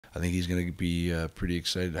I think he's going to be pretty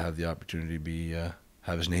excited to have the opportunity to be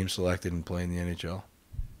have his name selected and play in the NHL.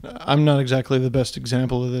 I'm not exactly the best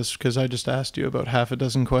example of this because I just asked you about half a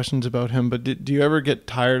dozen questions about him, but do you ever get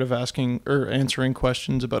tired of asking or answering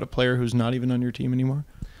questions about a player who's not even on your team anymore?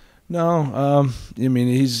 No, I mean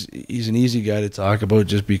he's an easy guy to talk about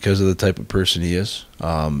just because of the type of person he is,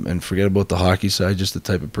 and forget about the hockey side, just the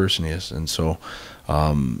type of person he is, and so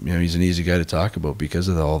he's an easy guy to talk about because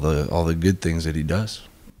of all the good things that he does.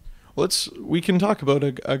 We can talk about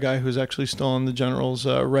a guy who's actually still on the Generals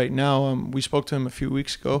right now. We spoke to him a few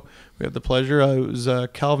weeks ago. We had the pleasure. It was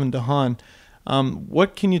Calvin de Haan.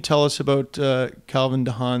 What can you tell us about Calvin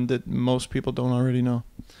de Haan that most people don't already know?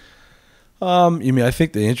 I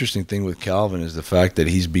think the interesting thing with Calvin is the fact that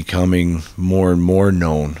he's becoming more and more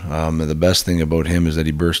known. The best thing about him is that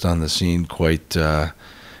he burst on the scene quite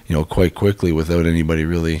quickly without anybody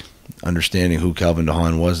really understanding who Calvin de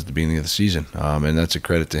Haan was at the beginning of the season, and that's a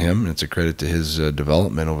credit to him. And it's a credit to his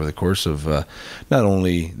development over the course of not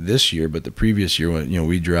only this year but the previous year. When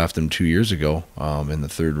we drafted him 2 years ago in the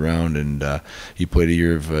third round, and he played a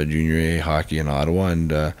year of junior A hockey in Ottawa.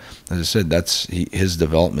 And as I said, his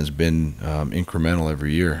development has been incremental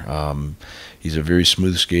every year. He's a very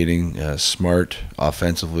smooth skating, smart,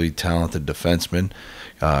 offensively talented defenseman.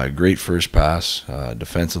 Great first pass,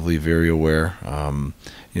 defensively very aware.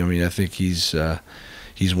 I think he's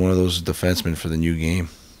one of those defensemen for the new game.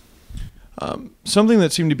 Something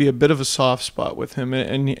that seemed to be a bit of a soft spot with him,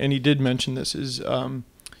 and he did mention this, is a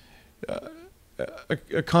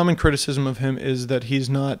common criticism of him is that he's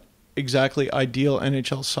not exactly ideal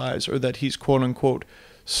NHL size, or that he's quote unquote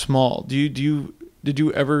small. Did you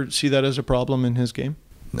ever see that as a problem in his game?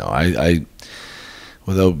 No, I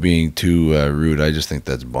without being too rude, I just think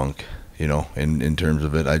that's bunk. In terms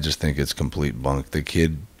of it, I just think it's complete bunk. The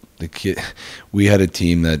kid, we had a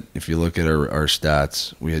team that, if you look at our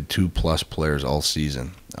stats, we had 2+ players all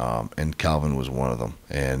season, and Calvin was one of them.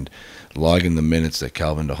 And logging the minutes that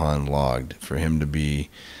Calvin de Haan logged, for him to be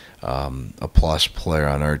a plus player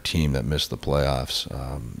on our team that missed the playoffs,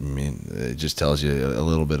 it just tells you a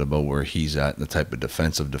little bit about where he's at and the type of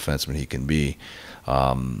defenseman he can be.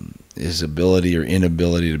 His ability or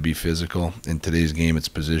inability to be physical in today's game, it's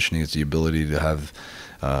positioning, it's the ability to have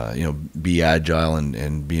be agile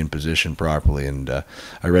and be in position properly. And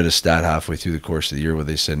I read a stat halfway through the course of the year where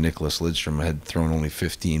they said Nicholas Lidstrom had thrown only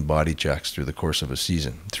 15 body checks through the course of a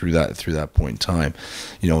season. Through that point in time,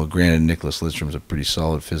 granted, Nicholas Lidstrom's a pretty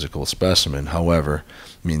solid physical specimen. However,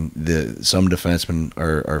 some defensemen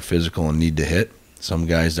are physical and need to hit. Some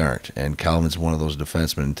guys aren't, and Calvin's one of those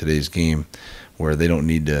defensemen in today's game where they don't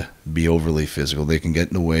need to be overly physical. They can get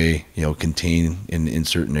in the way, contain in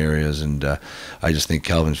certain areas, and I just think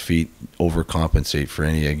Calvin's feet overcompensate for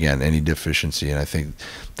any deficiency, and I think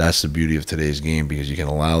that's the beauty of today's game, because you can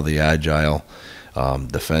allow the agile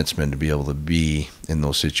defenseman to be able to be in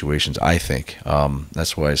those situations. I think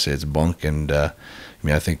that's why I say it's bunk, and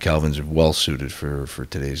I think Calvin's well suited for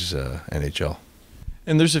today's NHL.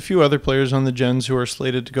 And there's a few other players on the Gens who are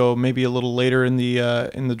slated to go maybe a little later in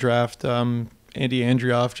the draft. Andy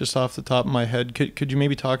Andrioff, just off the top of my head. Could you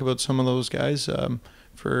maybe talk about some of those guys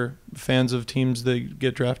for fans of teams that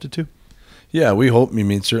get drafted to? Yeah, we hope.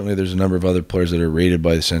 Certainly there's a number of other players that are rated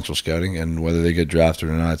by the Central Scouting, and whether they get drafted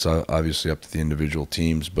or not, it's obviously up to the individual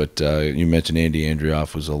teams. But you mentioned Andy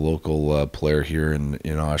Andrioff was a local player here in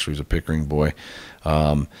Oshawa. He's a Pickering boy.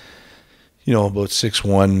 About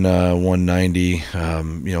 6'1",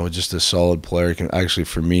 190, just a solid player. Actually,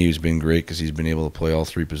 for me, he's been great because he's been able to play all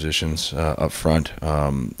three positions up front,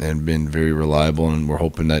 and been very reliable, and we're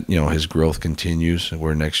hoping that, his growth continues,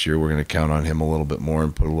 where next year we're going to count on him a little bit more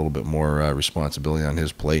and put a little bit more responsibility on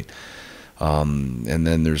his plate. And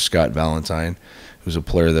then there's Scott Valentine, who's a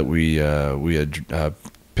player that we had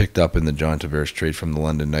picked up in the John Tavares trade from the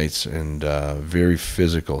London Knights, and very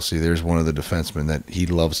physical. See, there's one of the defensemen that he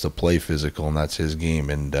loves to play physical, and that's his game.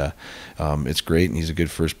 And it's great, and he's a good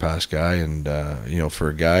first pass guy. And for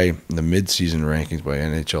a guy, the mid-season rankings by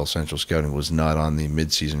NHL Central Scouting was not on the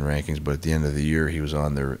mid-season rankings, but at the end of the year he was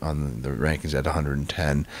on the rankings at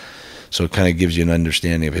 110. So it kind of gives you an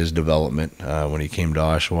understanding of his development when he came to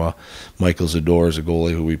Oshawa. Michael Zador is a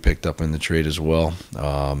goalie who we picked up in the trade as well.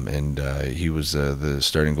 And he was the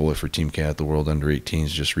starting goalie for Team Canada at the World Under-18s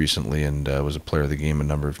just recently, and was a player of the game a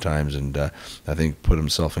number of times, and I think put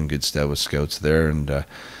himself in good stead with scouts there. And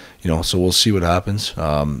so we'll see what happens.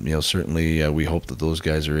 Certainly we hope that those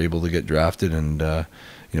guys are able to get drafted, and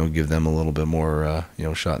give them a little bit more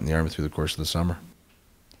shot in the arm through the course of the summer.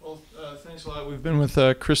 Well, thanks Thanks a lot. We've been with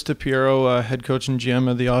Chris DiPiero, head coach and GM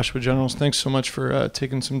of the Oshawa Generals. Thanks so much for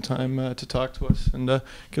taking some time to talk to us and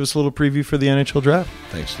give us a little preview for the NHL draft.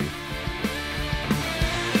 Thanks, Steve.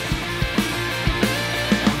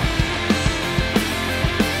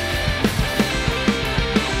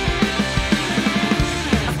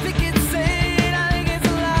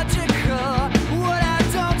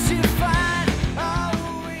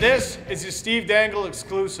 This is a Steve Dangle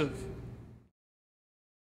exclusive.